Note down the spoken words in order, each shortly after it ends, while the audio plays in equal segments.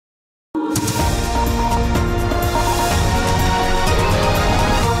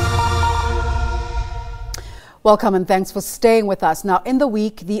Welcome and thanks for staying with us. Now, in the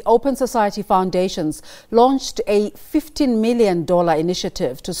week, the Open Society Foundations launched a $15 million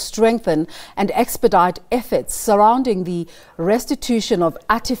initiative to strengthen and expedite efforts surrounding the restitution of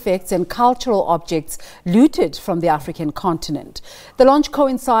artifacts and cultural objects looted from the African continent. The launch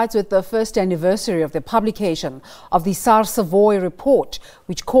coincides with the first anniversary of the publication of the Sarr-Savoy report,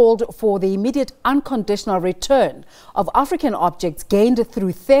 which called for the immediate unconditional return of African objects gained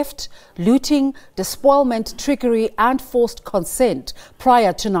through theft, looting, despoilment, trickery and forced consent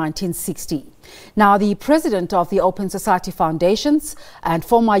prior to 1960. Now, the president of the Open Society Foundations and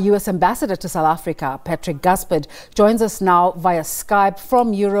former U.S. ambassador to South Africa, Gaspard, joins us now via Skype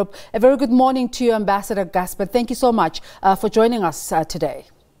from Europe. A very good morning to you, Ambassador Gaspard. Thank you so much for joining us today.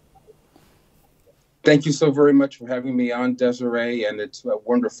 Thank you so very much for having me on, Desiree, and it's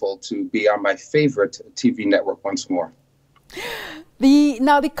wonderful to be on my favorite TV network once more.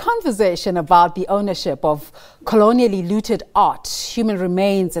 Now, the conversation about the ownership of colonially looted art, human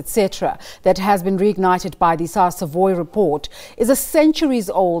remains, etc., that has been reignited by the Sarr-Savoy report is a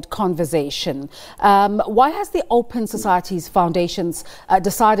centuries-old conversation. Why has the Open Society's Foundations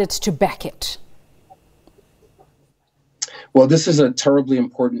decided to back it? Well, this is a terribly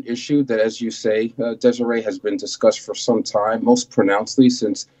important issue that, as you say, Desiree, has been discussed for some time, most pronouncedly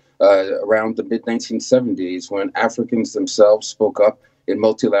since around the mid-1970s, when Africans themselves spoke up in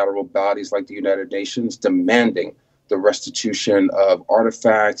multilateral bodies like the United Nations, demanding the restitution of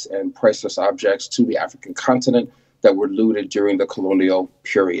artifacts and priceless objects to the African continent that were looted during the colonial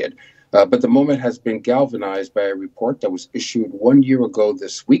period. But the moment has been galvanized by a report that was issued 1 year ago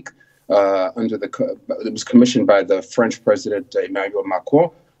this week. It was commissioned by the French President Emmanuel Macron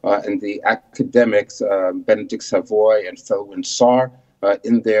and the academics Benedict Savoy and Felwine Sarr.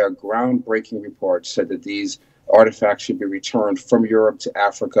 In their groundbreaking report, said that these artifacts should be returned from Europe to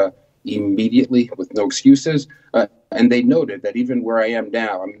Africa immediately with no excuses. And they noted that even where I am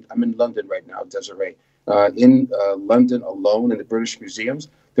now, I'm in London right now, Desiree. In London alone, in the British museums,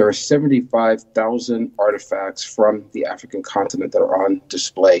 there are 75,000 artifacts from the African continent that are on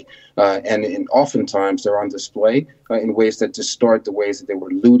display. And oftentimes they're on display in ways that distort the ways that they were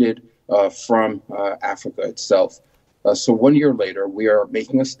looted from Africa itself. So 1 year later, we are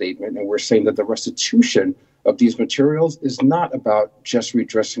making a statement and we're saying that the restitution of these materials is not about just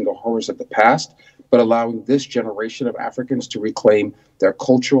redressing the horrors of the past, but allowing this generation of Africans to reclaim their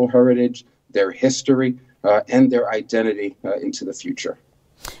cultural heritage, their history, and their identity into the future.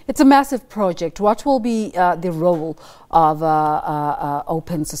 It's a massive project. What will be the role of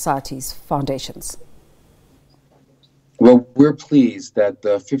Open Society's Foundations? Well, we're pleased that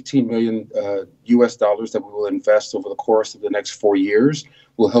the $15 million US dollars that we will invest over the course of the next 4 years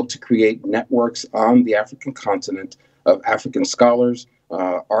will help to create networks on the African continent of African scholars,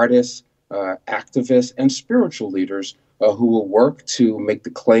 artists, activists, and spiritual leaders who will work to make the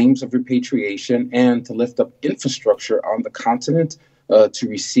claims of repatriation and to lift up infrastructure on the continent to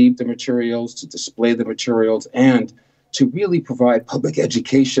receive the materials, to display the materials, and to really provide public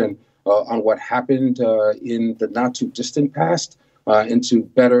education on what happened in the not-too-distant past, and to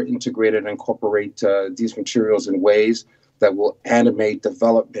better integrate and incorporate these materials in ways that will animate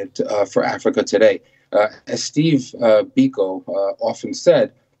development for Africa today. As Steve Biko often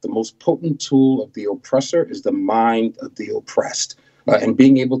said, the most potent tool of the oppressor is the mind of the oppressed. And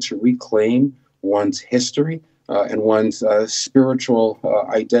being able to reclaim one's history and one's spiritual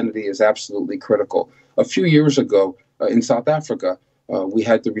identity is absolutely critical. A few years ago in South Africa, we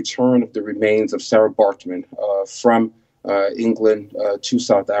had the return of the remains of Sarah Bartman from England to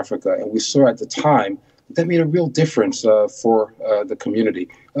South Africa. And we saw at the time that made a real difference for the community.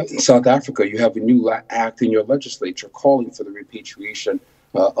 In South Africa, you have a new act in your legislature calling for the repatriation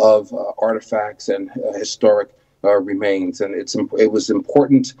of artifacts and historic remains. And it was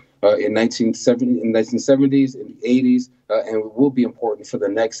important in 1970s, in the 80s, and it will be important for the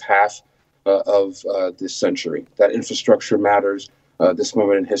next half of this century. That infrastructure matters. This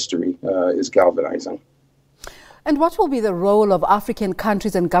moment in history is galvanizing. And what will be the role of African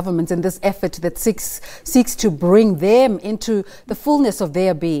countries and governments in this effort that seeks to bring them into the fullness of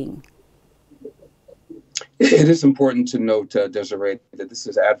their being? It is important to note, Desiree, that this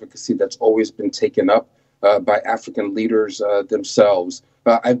is advocacy that's always been taken up by African leaders themselves.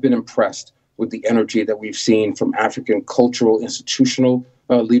 I've been impressed with the energy that we've seen from African cultural institutional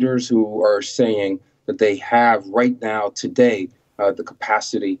leaders who are saying that they have right now, today, the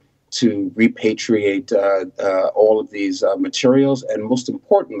capacity to repatriate all of these materials, and most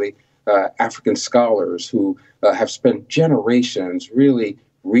importantly, African scholars who have spent generations really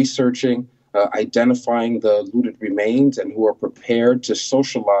researching, identifying the looted remains, and who are prepared to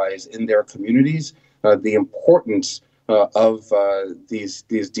socialize in their communities the importance of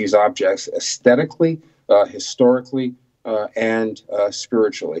these objects aesthetically, historically, and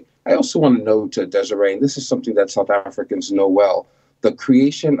spiritually. I also want to note, Desiree, and this is something that South Africans know well, the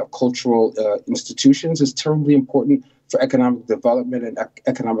creation of cultural institutions is terribly important for economic development and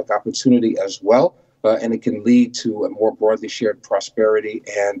economic opportunity as well, and it can lead to a more broadly shared prosperity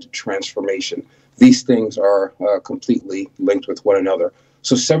and transformation. These things are completely linked with one another.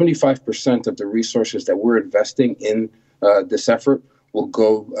 So 75% of the resources that we're investing in this effort will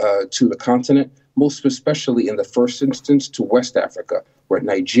go to the continent, most especially in the first instance to West Africa, where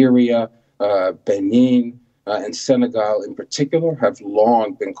Nigeria, Benin, and Senegal in particular have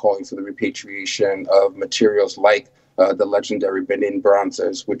long been calling for the repatriation of materials like the legendary Benin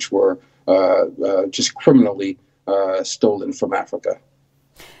bronzes, which were just criminally stolen from Africa.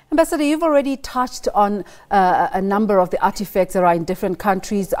 Ambassador, you've already touched on a number of the artifacts that are in different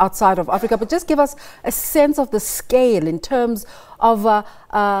countries outside of Africa, but just give us a sense of the scale in terms of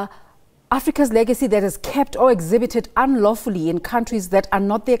Africa's legacy that is kept or exhibited unlawfully in countries that are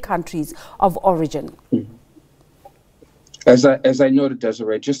not their countries of origin. Mm-hmm. As I noted,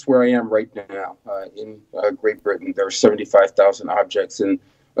 Desiree, just where I am right now in Great Britain, there are 75,000 objects in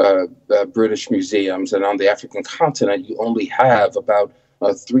British museums, and on the African continent, you only have about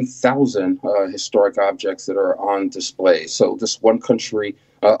 3,000 historic objects that are on display. So this one country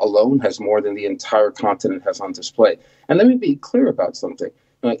alone has more than the entire continent has on display. And let me be clear about something.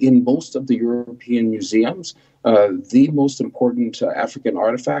 In most of the European museums, the most important African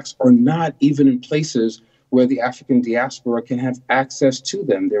artifacts are not even in places where the African diaspora can have access to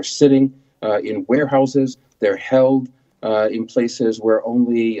them. They're sitting in warehouses. They're held in places where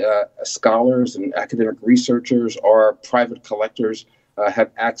only scholars and academic researchers or private collectors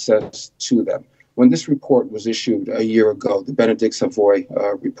have access to them. When this report was issued a year ago, the Benedict-Savoy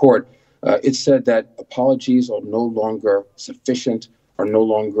report, it said that apologies are no longer sufficient, are no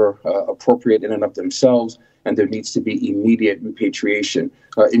longer appropriate in and of themselves, and there needs to be immediate repatriation.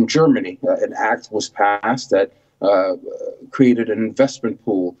 In Germany, an act was passed that created an investment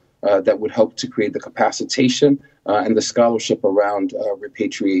pool that would help to create the capacitation and the scholarship around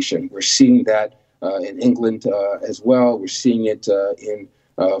repatriation. We're seeing that in England as well. We're seeing it in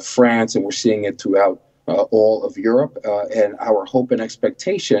France, and we're seeing it throughout all of Europe. And our hope and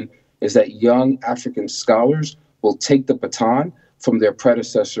expectation is that young African scholars will take the baton from their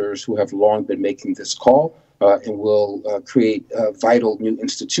predecessors who have long been making this call, and will create vital new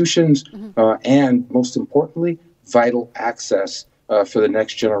institutions, and most importantly, vital access for the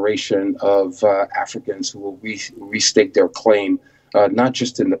next generation of Africans who will restake their claim, not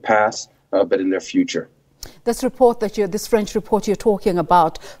just in the past, but in their future. This report this French report you're talking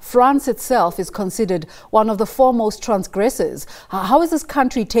about, France itself is considered one of the foremost transgressors. How is this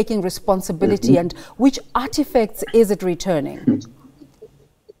country taking responsibility, and which artifacts is it returning?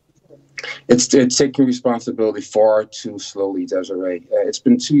 It's taking responsibility far too slowly, Desiree. It's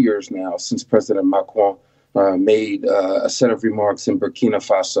been 2 years now since President Macron made a set of remarks in Burkina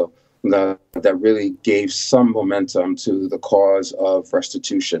Faso that really gave some momentum to the cause of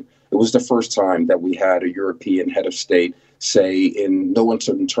restitution. It was the first time that we had a European head of state say in no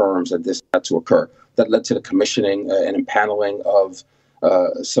uncertain terms that this had to occur. That led to the commissioning and impaneling of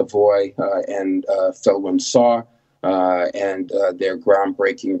Savoy and Felwine Sarr and their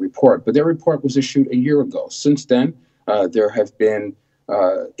groundbreaking report. But their report was issued a year ago. Since then, there have been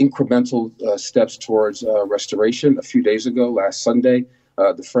incremental steps towards restoration. A few days ago, last Sunday,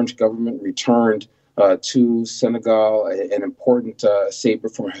 the French government returned to Senegal an important saber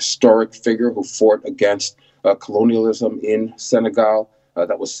from a historic figure who fought against colonialism in Senegal.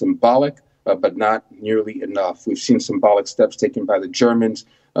 That was symbolic, but not nearly enough. We've seen symbolic steps taken by the Germans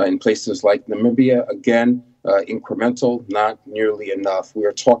in places like Namibia. Again, incremental, not nearly enough. We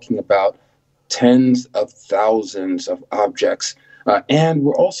are talking about tens of thousands of objects. And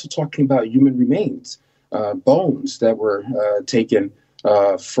we're also talking about human remains, bones that were taken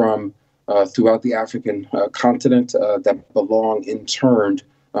from throughout the African continent that belong interned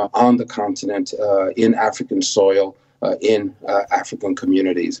on the continent in African soil, in African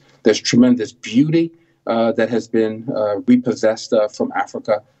communities. There's tremendous beauty that has been repossessed from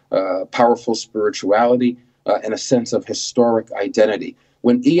Africa, powerful spirituality, and a sense of historic identity.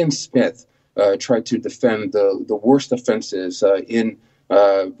 When Ian Smith tried to defend the worst offenses in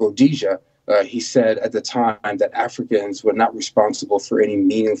Rhodesia, he said at the time that Africans were not responsible for any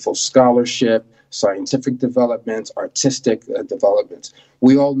meaningful scholarship, scientific developments, artistic developments.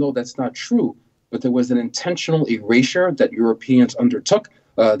 We all know that's not true, but there was an intentional erasure that Europeans undertook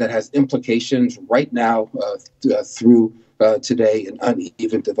that has implications right now through today in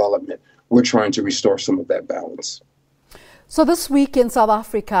uneven development. we're trying to restore some of that balance. So this week in South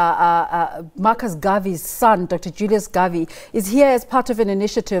Africa, Marcus Garvey's son, Dr. Julius Garvey, is here as part of an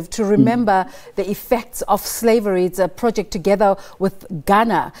initiative to remember the effects of slavery. It's a project together with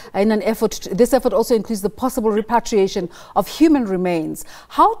Ghana in an effort. This effort also includes the possible repatriation of human remains.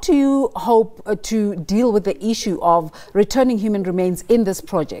 How do you hope to deal with the issue of returning human remains in this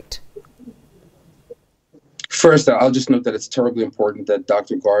project? First, I'll just note that it's terribly important that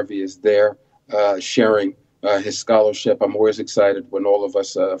Dr. Garvey is there sharing his scholarship. I'm always excited when all of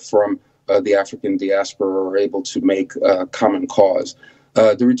us from the African diaspora are able to make common cause.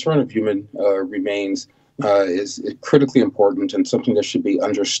 The return of human remains is critically important and something that should be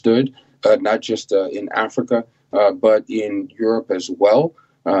understood, not just in Africa, but in Europe as well,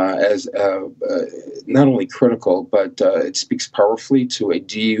 as not only critical, but it speaks powerfully to a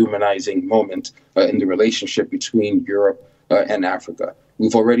dehumanizing moment in the relationship between Europe and Africa.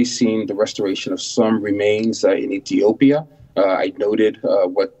 We've already seen the restoration of some remains in Ethiopia. I noted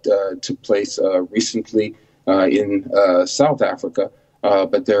what took place recently in South Africa,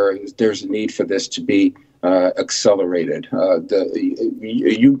 but there's a need for this to be accelerated.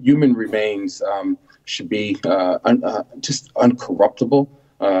 The human remains should be just uncorruptible,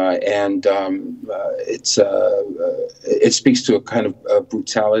 and it speaks to a kind of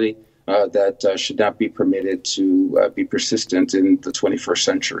brutality that should not be permitted to be persistent in the 21st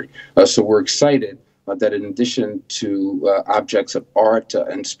century. So we're excited that in addition to objects of art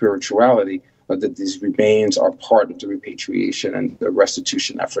and spirituality, that these remains are part of the repatriation and the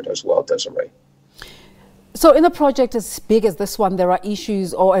restitution effort as well, Desiree. So in a project as big as this one, there are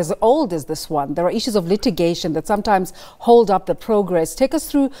issues, or as old as this one, there are issues of litigation that sometimes hold up the progress. Take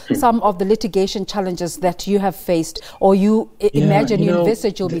us through some of the litigation challenges that you have faced, or you imagine, you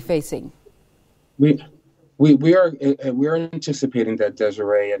envisage you'll be facing. We are anticipating that,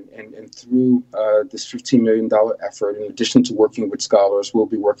 Desiree, and through this $15 million effort, in addition to working with scholars, we'll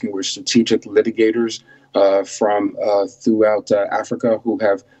be working with strategic litigators from throughout Africa who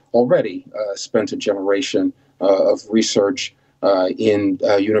have already spent a generation of research in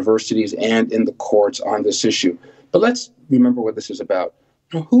universities and in the courts on this issue. But let's remember what this is about.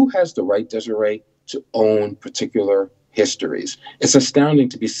 Who has the right, Desiree, to own particular histories? It's astounding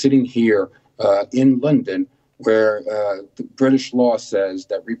to be sitting here in London, where the British law says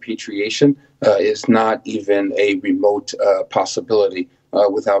that repatriation is not even a remote possibility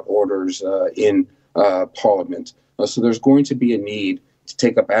without orders in Parliament. So there's going to be a need to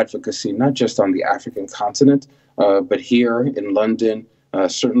take up advocacy, not just on the African continent, but here in London,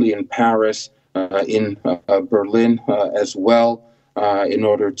 certainly in Paris, in Berlin as well, in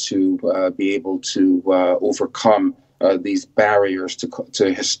order to be able to overcome these barriers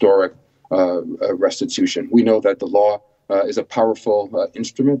to historic restitution. We know that the law is a powerful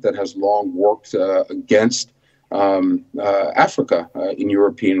instrument that has long worked against Africa in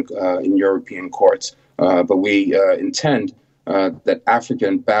European courts, but we intend that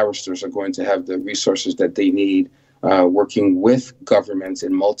African barristers are going to have the resources that they need, working with governments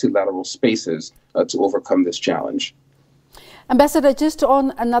in multilateral spaces to overcome this challenge. Ambassador, just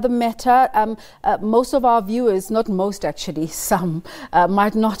on another matter, most of our viewers, not most actually, some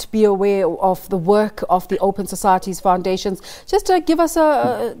might not be aware of the work of the Open Societies Foundations. Just give us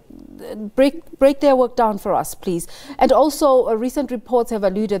break their work down for us, please. And also, recent reports have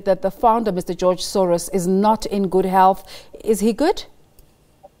alluded that the founder, Mr. George Soros, is not in good health. Is he good?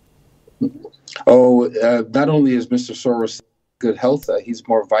 Not only is Mr. Soros in good health, he's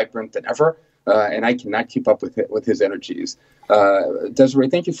more vibrant than ever. And I cannot keep up with his energies. Desiree,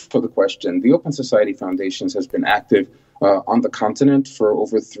 thank you for the question. The Open Society Foundations has been active on the continent for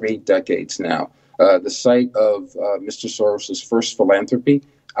over 3 decades now. The site of Mr. Soros's first philanthropy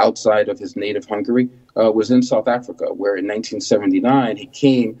outside of his native Hungary was in South Africa, where in 1979 he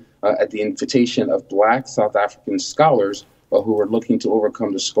came at the invitation of Black South African scholars who were looking to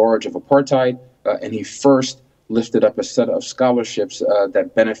overcome the scourge of apartheid, and he first lifted up a set of scholarships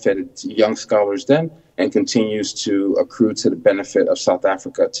that benefited young scholars then and continues to accrue to the benefit of South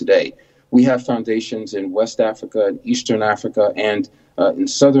Africa today. We have foundations in West Africa, in Eastern Africa, and in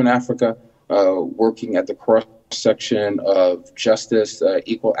Southern Africa, working at the cross-section of justice,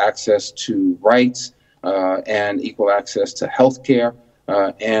 equal access to rights, and equal access to healthcare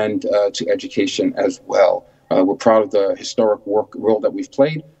and to education as well. We're proud of the historic role that we've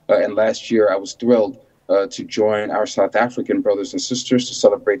played, and last year I was thrilled to join our South African brothers and sisters to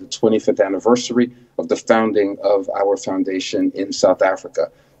celebrate the 25th anniversary of the founding of our foundation in South Africa.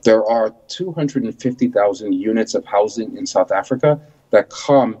 There are 250,000 units of housing in South Africa that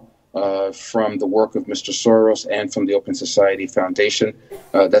come from the work of Mr. Soros and from the Open Society Foundation.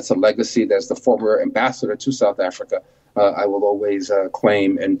 That's a legacy that, as the former ambassador to South Africa, I will always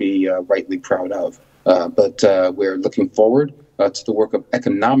claim and be rightly proud of. But we're looking forward to the work of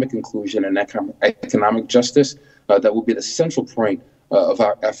economic inclusion and economic justice that will be the central point of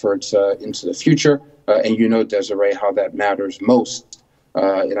our efforts into the future. And you know, Desiree, how that matters most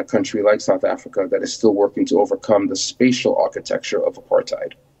in a country like South Africa that is still working to overcome the spatial architecture of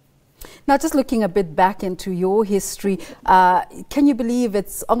apartheid. Now, just looking a bit back into your history, can you believe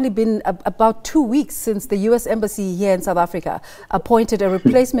it's only been about 2 weeks since the U.S. Embassy here in South Africa appointed a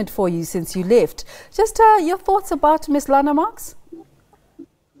replacement for you since you left? Just your thoughts about Ms. Lana Marks?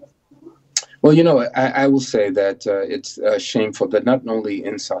 Well, you know, I will say that it's shameful that not only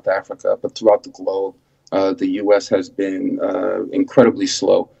in South Africa, but throughout the globe, the U.S. has been incredibly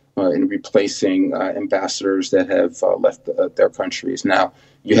slow in replacing ambassadors that have left their countries. Now,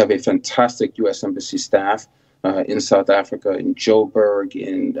 you have a fantastic U.S. Embassy staff in South Africa, in Joburg,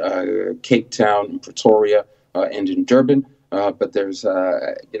 in Cape Town, in Pretoria, and in Durban. But there's,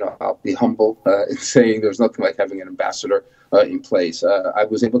 I'll be humble in saying there's nothing like having an ambassador in place. I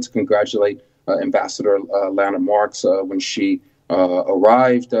was able to congratulate Ambassador Lana Marks when she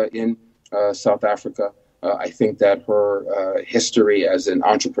arrived in South Africa. I think that her history as an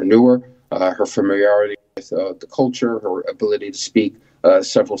entrepreneur, her familiarity with the culture, her ability to speak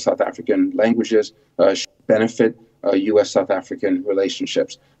several South African languages should benefit U.S.-South African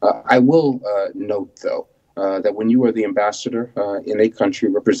relationships. I will note, though, that when you are the ambassador in a country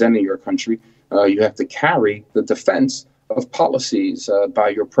representing your country, you have to carry the defense of policies by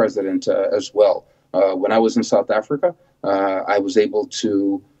your president as well. When I was in South Africa, I was able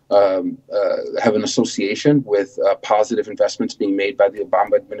to have an association with positive investments being made by the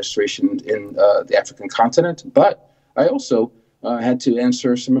Obama administration in the African continent. But I also had to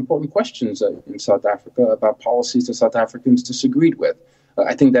answer some important questions in South Africa about policies that South Africans disagreed with.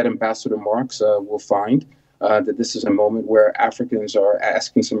 I think that Ambassador Marks will find that this is a moment where Africans are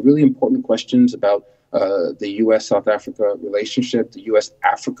asking some really important questions about the U.S.-South Africa relationship, the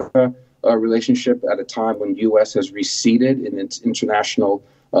U.S.-Africa relationship at a time when U.S. has receded in its international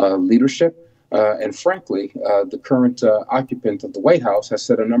leadership. And frankly, the current occupant of the White House has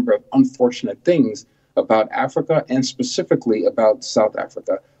said a number of unfortunate things about Africa and specifically about South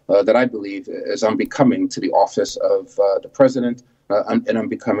Africa that I believe is unbecoming to the office of the president and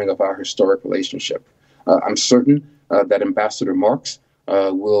unbecoming of our historic relationship. I'm certain that Ambassador Marks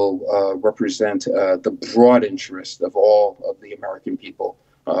will represent the broad interest of all of the American people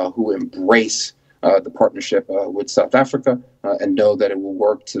who embrace the partnership with South Africa and know that it will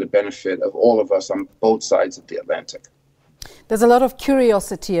work to the benefit of all of us on both sides of the Atlantic. There's a lot of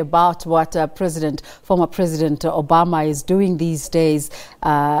curiosity about what former President Obama is doing these days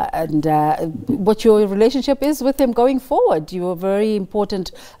and what your relationship is with him going forward. You're a very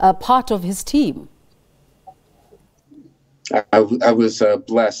important part of his team. I was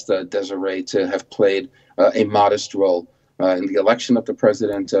blessed, Desiree, to have played a modest role in the election of the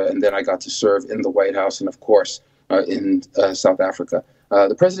president, and then I got to serve in the White House and, of course, in South Africa.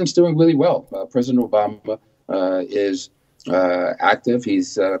 The president's doing really well. President Obama is active.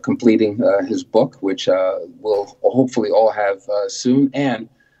 He's completing his book, which we'll hopefully all have soon, and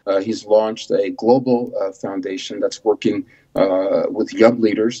he's launched a global foundation that's working with young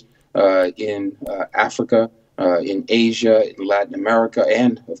leaders in Africa, in Asia, in Latin America,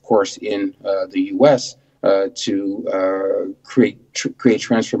 and, of course, in the U.S., to create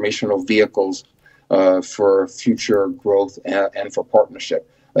transformational vehicles for future growth and for partnership.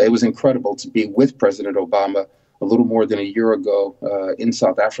 It was incredible to be with President Obama a little more than a year ago in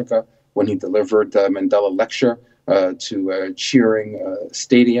South Africa when he delivered the Mandela Lecture to cheering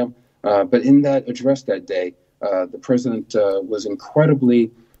stadium. But in that address that day, the president was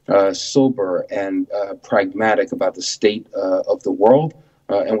incredibly sober and pragmatic about the state of the world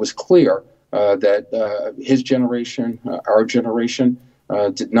and was clear that his generation, our generation,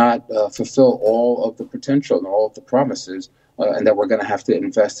 did not fulfill all of the potential and all of the promises, and that we're going to have to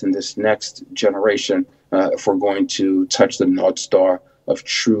invest in this next generation if we're going to touch the North Star of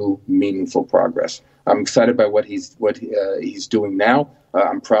true, meaningful progress. I'm excited by what he's doing now.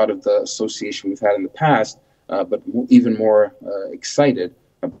 I'm proud of the association we've had in the past, but even more excited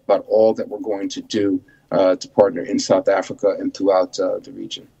about all that we're going to do to partner in South Africa and throughout the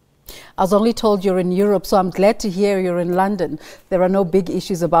region. I was only told you're in Europe, so I'm glad to hear you're in London. There are no big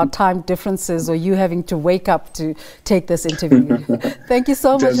issues about time differences or you having to wake up to take this interview. Thank you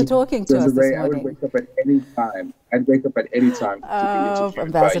so much for talking to us this morning. I would wake up at any time. I'd wake up at any time to be interviewed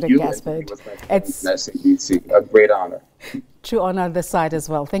Ambassador by you Gaspard. It's SABC. A great honor. True honor this side as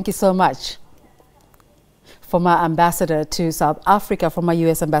well. Thank you so much. Former ambassador to South Africa, former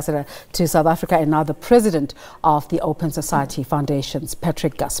U.S. ambassador to South Africa, and now the president of the Open Society Foundations,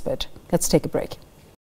 Patrick Gaspard. Let's take a break.